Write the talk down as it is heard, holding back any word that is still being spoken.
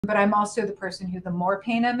but I'm also the person who, the more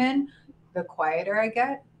pain I'm in, the quieter I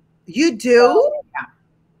get. You So do? yeah.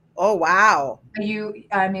 Oh, wow.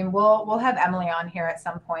 I mean, we'll have Emily on here at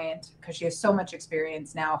some point because she has so much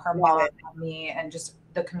experience now, her Love mom it. and me and just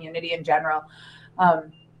the community in general.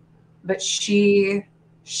 Um, but she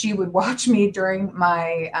would watch me during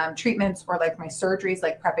my treatments or like my surgeries,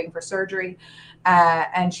 like prepping for surgery,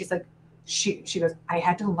 and she's like, she goes, I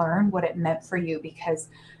had to learn what it meant for you because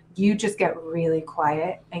you just get really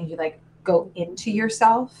quiet and you like go into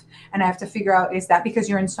yourself, and I have to figure out, is that because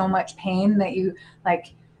you're in so much pain that you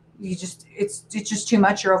like you just it's just too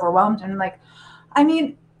much, you're overwhelmed? And I'm like, I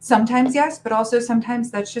mean, sometimes yes, but also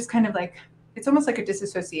sometimes that's just kind of like, it's almost like a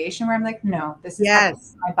disassociation where I'm like, no, this is happening to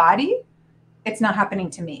Yes. my body, it's not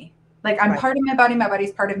happening to me. Like, I'm Right. part of my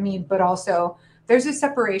body's part of me, but also there's a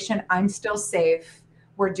separation. I'm still safe.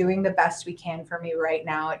 We're doing the best we can for me right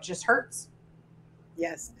now. It just hurts.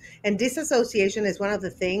 Yes. And disassociation is one of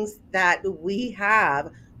the things that we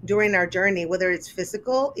have during our journey, whether it's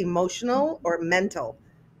physical, emotional, or mental.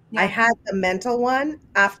 I Yeah. had the mental one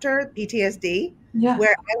after PTSD, Yeah.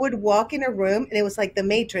 where I would walk in a room and it was like the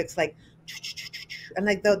Matrix, like, and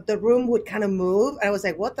like the room would kind of move. I was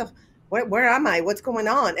like, what the, where am I? What's going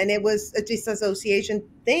on? And it was a disassociation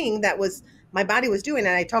thing that was my body was doing.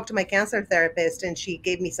 And I talked to my cancer therapist and she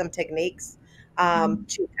gave me some techniques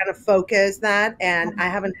to kind of focus that. And I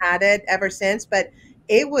haven't had it ever since, but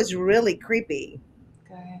it was really creepy.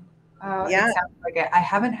 Okay. Oh, Yeah. it sounds like it. I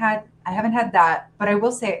haven't had that, but I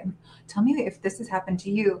will say, tell me if this has happened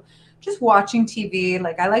to you. Just watching TV,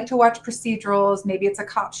 like I like to watch procedurals, maybe it's a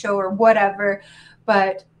cop show or whatever,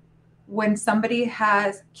 but when somebody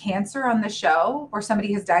has cancer on the show or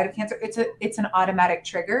somebody has died of cancer, it's an automatic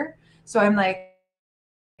trigger. So I'm like,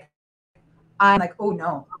 oh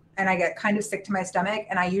no. And I get kind of sick to my stomach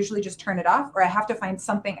and I usually just turn it off, or I have to find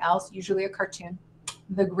something else, usually a cartoon.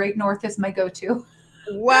 The Great North is my go-to.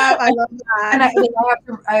 Wow. I love And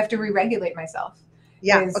that. I have to re-regulate myself,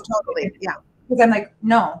 Yeah. Oh, is totally. Yeah. because I'm like,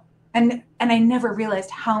 no. And I never realized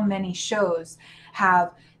how many shows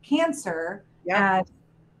have cancer Yeah. as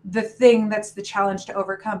the thing that's the challenge to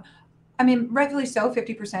overcome. I mean, rightfully so,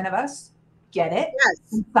 50% of us get it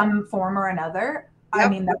Yes. in some form or another. I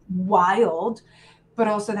Yep. mean, that's wild. But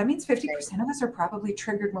also that means 50% of us are probably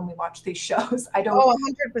triggered when we watch these shows. I Oh, don't.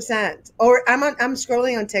 100%. Or I'm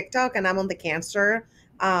scrolling on TikTok and I'm on the cancer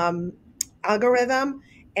um, algorithm. Mm,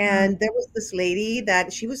 And there was this lady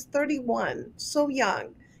that she was 31, so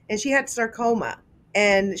young, and she had sarcoma.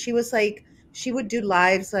 And she was like, she would do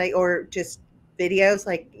lives like, or just videos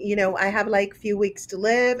like, I have like few weeks to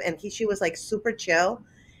live. And she was like super chill.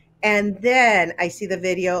 And then I see the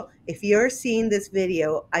video. If you're seeing this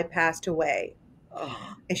video, I passed away.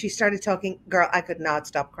 Oh, and she started talking, girl, I could not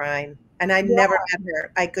stop crying. And I yeah, never met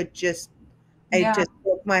her. It yeah. just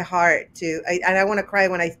broke my heart and I want to cry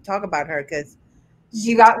when I talk about her because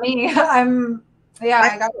she You was, got me. Yeah, I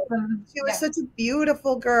I got some. she was Yeah, such a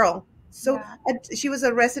beautiful girl. So yeah. and she was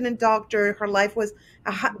a resident doctor. Her life was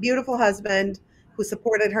a beautiful husband who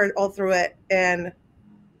supported her all through it. And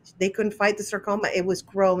they couldn't fight the sarcoma. It was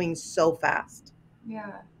growing so fast.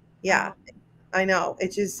 Yeah. Yeah. Oh, I know.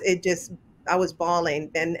 It just I was bawling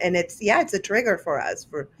and it's a trigger for us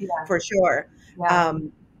yeah. for sure. Yeah.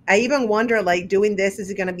 Um I even wonder like doing this is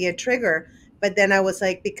it going to be a trigger? But then I was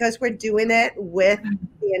like because we're doing it with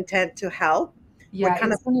the intent to help, we're Yeah.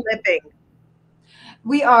 kind of flipping.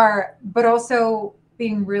 We are, but also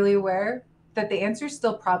being really aware that the answer is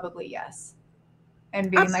still probably yes. And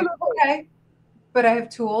being like, Absolutely. okay, but I have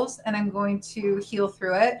tools and I'm going to heal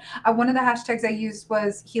through it. One of the hashtags I used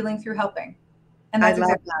was healing through helping. And I that's love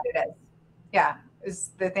exactly that. what it is. Yeah,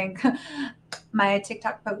 is the thing. My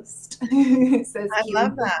TikTok post says I healing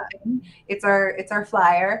love through that. helping. It's our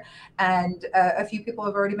flyer, and a few people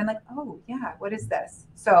have already been like, "Oh yeah, what is this?"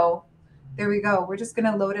 So there we go. We're just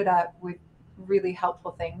gonna load it up with really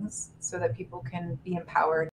helpful things so that people can be empowered